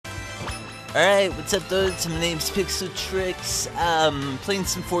Alright, what's up dudes? My name's PixxelTrixx. Playing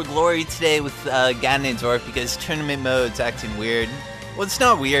some For Glory today with Ganondorf because tournament mode's acting weird. Well, it's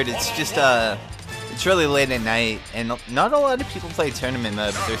not weird, it's just it's really late at night and not a lot of people play tournament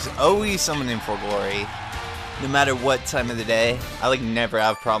mode, but there's always someone in For Glory. No matter what time of the day. I like never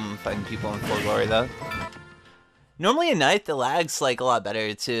have a problem finding people in For Glory though. Normally at night the lag's like a lot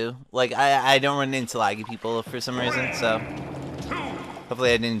better too. Like I don't run into laggy people for some reason, so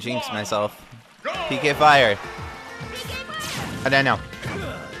hopefully I didn't jinx myself. PK fire. I don't know.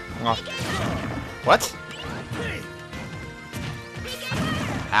 Oh. What?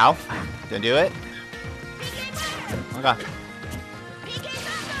 Ow. Don't do it. Okay.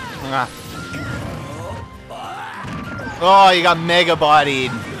 Okay. Oh, you got mega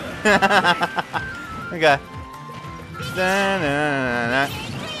bodied. Okay.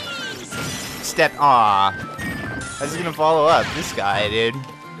 Step. Aw. How's he gonna follow up? This guy, dude.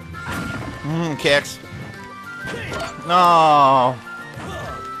 Kicks. No.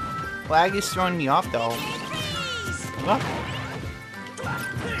 Lag is throwing me off, though. Oh.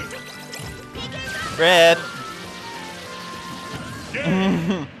 Red.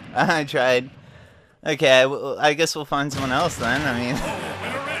 I tried. Okay, I guess we'll find someone else then. I mean.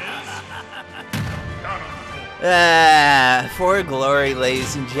 For Glory,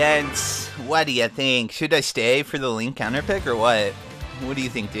 ladies and gents. What do you think? Should I stay for the Link counter pick or what? What do you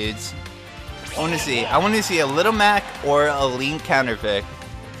think, dudes? I want to see a Little Mac or a Link counter pick.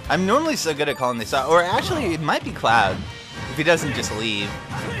 I'm normally so good at calling this out. Or actually, it might be Cloud. If he doesn't just leave.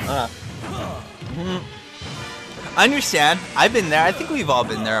 I understand. I've been there. I think we've all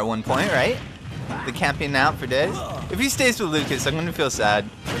been there at one point, right? The camping out for days. If he stays with Lucas, I'm going to feel sad.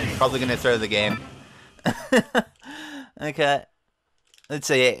 Probably going to throw the game. Okay. Let's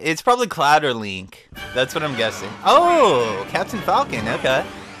see. It's probably Cloud or Link. That's what I'm guessing. Oh, Captain Falcon. Okay.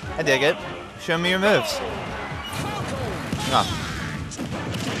 I dig it. Show me your moves. Oh.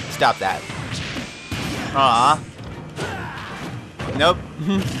 Stop that. Aw. Nope.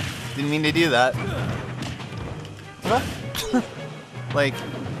 Didn't mean to do that. What? Like.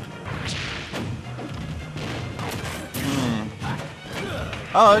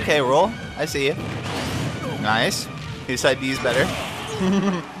 Oh, okay, roll. I see you. Nice. Whose side B is better?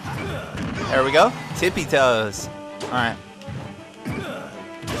 There we go. Tippy toes. Alright.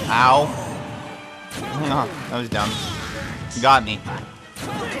 Ow. Oh, that was dumb. You got me.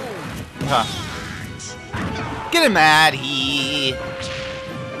 Get him, Maddie.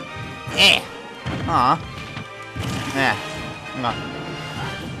 Eh. Aw. Eh.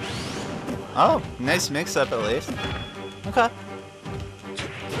 Oh, nice mix up at least. Okay.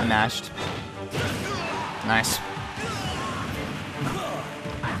 I mashed. Nice.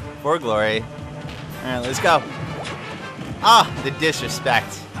 For Glory. Alright, let's go. Ah, the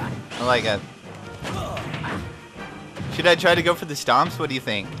disrespect. I like it. Should I try to go for the stomps? What do you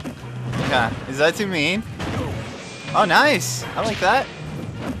think? Okay. Is that too mean? Oh, nice. I like that.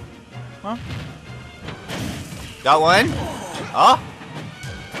 Huh? Got one? Oh.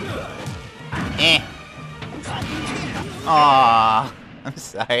 Eh. Aww. I'm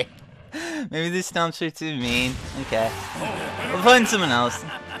sorry. Maybe the stomps are too mean. Okay. We'll find someone else.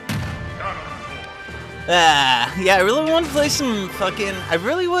 Yeah, I really want to play some fucking... I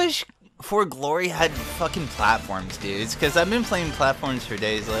really wish For Glory had fucking platforms, dudes. Because I've been playing platforms for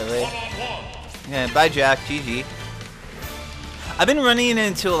days lately. Yeah, bye Jack. GG. I've been running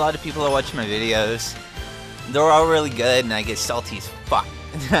into a lot of people that watch my videos. They're all really good and I get salty as fuck.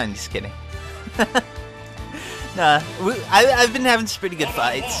 I'm just kidding. Nah, I've been having some pretty good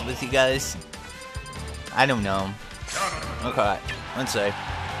fights with you guys. I don't know. Okay, let's see.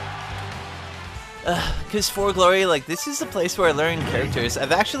 Cause For Glory, like, this is the place where I learn characters.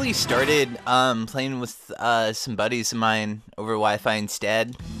 I've actually started playing with some buddies of mine over Wi-Fi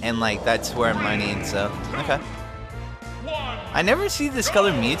instead, and like that's where I'm learning. So okay. I never see this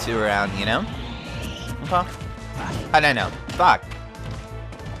color Mewtwo around, you know? Okay. I don't know. Fuck.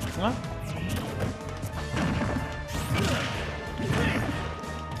 What?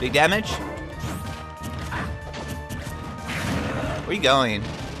 Big damage? Where are you going?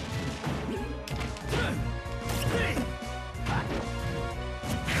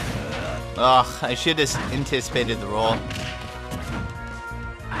 Ugh, I should have anticipated the roll.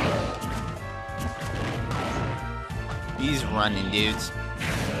 He's running, dudes.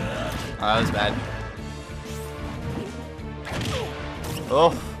 Oh, that was bad.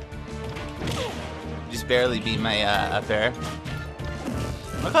 Oh. Just barely beat my up air.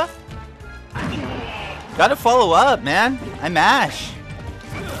 Okay. Gotta follow up, man. I mash.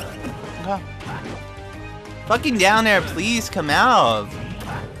 Okay. Fucking down there, please come out.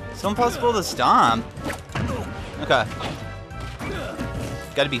 So impossible to stomp. Okay.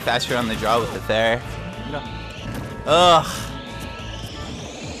 Gotta be faster on the draw with it there. Ugh.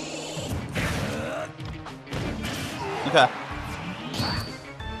 Okay.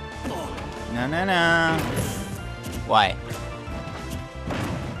 No, no, no. Why?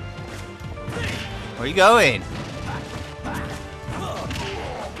 Where are you going?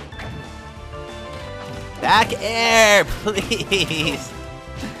 Back air, please.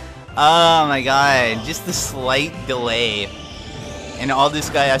 Oh my god, just the slight delay. And all this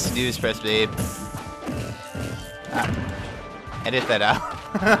guy has to do is press babe. Edit that out.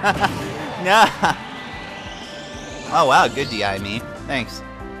 Nah. Oh wow, good DI me. Thanks.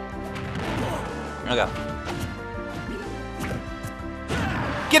 Okay.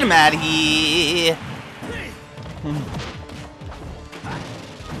 Get him out of here.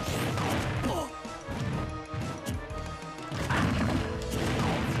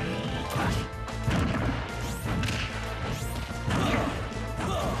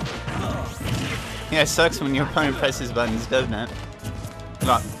 Yeah, it sucks when your opponent presses buttons, doesn't it? Come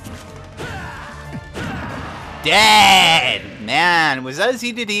on. Dead! Man, was that a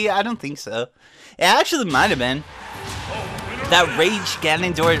Z to D? I don't think so. It actually might have been. That Rage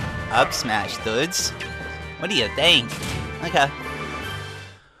Ganondorf up smash, dudes. What do you think? Okay.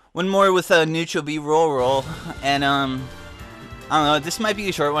 One more with a neutral B roll. And I don't know, this might be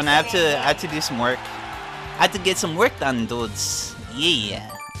a short one. I have to do some work. I have to get some work done, dudes. Yeah.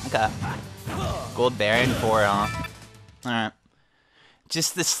 Okay. Gold Baron 4, Alright.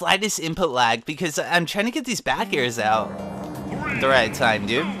 Just the slightest input lag because I'm trying to get these back airs out at the right time,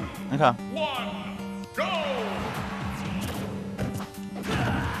 dude. Okay.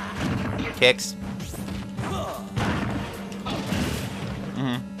 Kicks.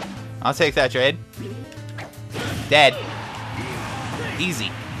 I'll take that trade. Dead. Easy.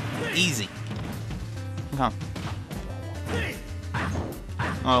 Easy. Okay.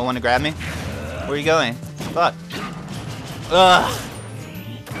 Oh, want to grab me? Where are you going? Fuck. Ugh.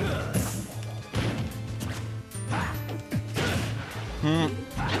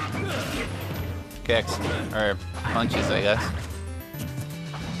 Kicks. Or punches, I guess.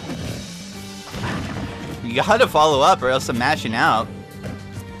 You gotta follow up or else I'm mashing out.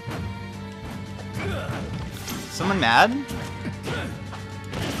 Someone mad?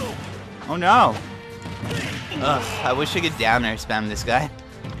 Oh no. Ugh, I wish I could down air spam this guy.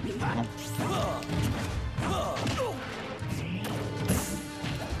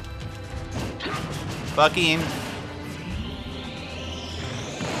 Fucking.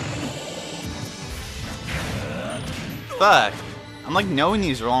 Fuck. I'm like knowing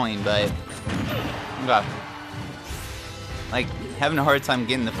he's rolling, but okay. Like having a hard time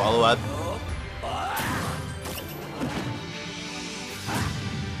getting the follow up.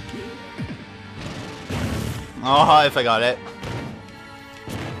 Oh, if I got it.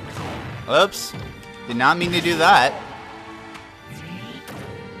 Oops. Did not mean to do that.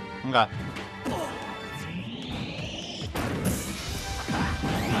 Okay.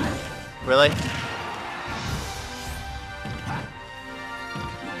 Really?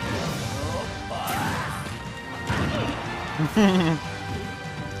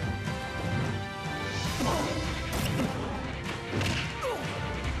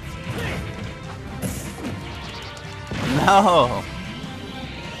 No.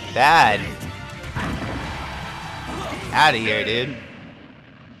 Bad. Out of here, dude.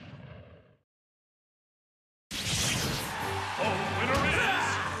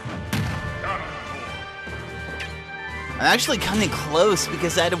 I'm actually kind of close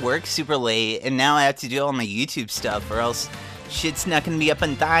because I had to work super late and now I have to do all my YouTube stuff or else shit's not gonna be up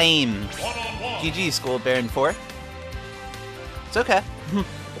on time. GG's, Gold Baron 4. It's okay.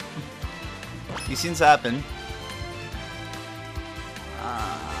 These things happen.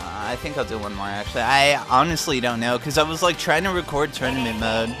 I think I'll do one more actually. I honestly don't know because I was like trying to record tournament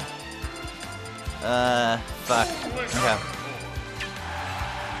mode. Fuck. Okay.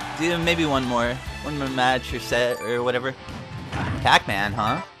 Do maybe one more match or set or whatever. Pac-Man,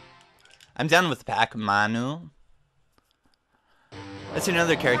 huh? I'm down with Pac-Manu. That's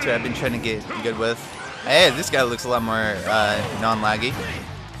another character I've been trying to get good with. Hey, this guy looks a lot more non-laggy.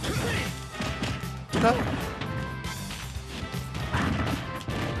 Okay.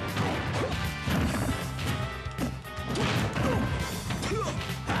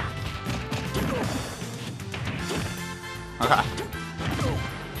 Okay.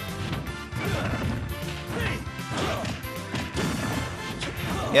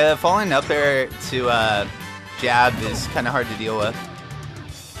 Yeah, falling up there to jab is kind of hard to deal with.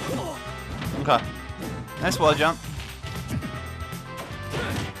 Okay. Nice wall jump.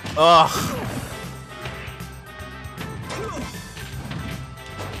 Ugh.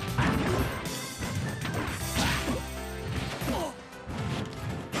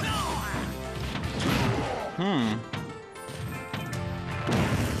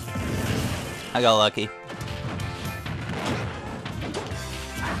 I got lucky.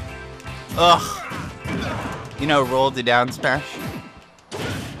 Ugh. You know, roll the down smash.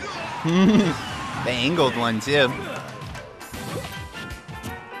 The angled one, too.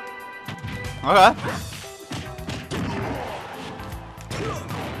 Okay.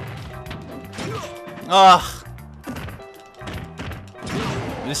 Ugh.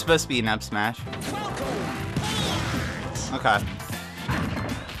 It was supposed to be an up smash. Okay.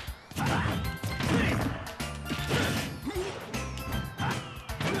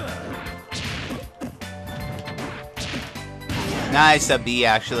 Nice up B,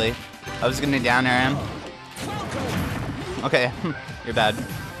 actually. I was gonna down air him. Okay, you're bad.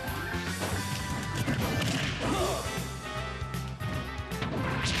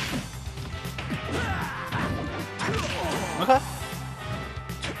 Okay.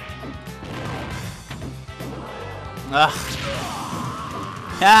 Ugh.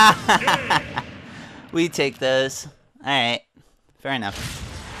 We take those. Alright. Fair enough.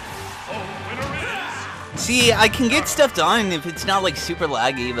 See, I can get stuff done if it's not like super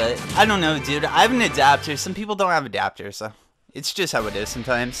laggy, but I don't know, dude. I have an adapter. Some people don't have adapters, so it's just how it is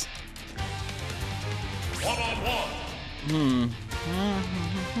sometimes.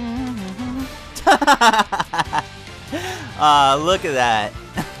 Look at that.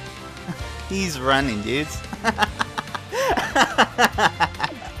 He's running, dudes.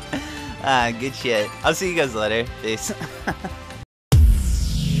 Good shit. I'll see you guys later. Peace.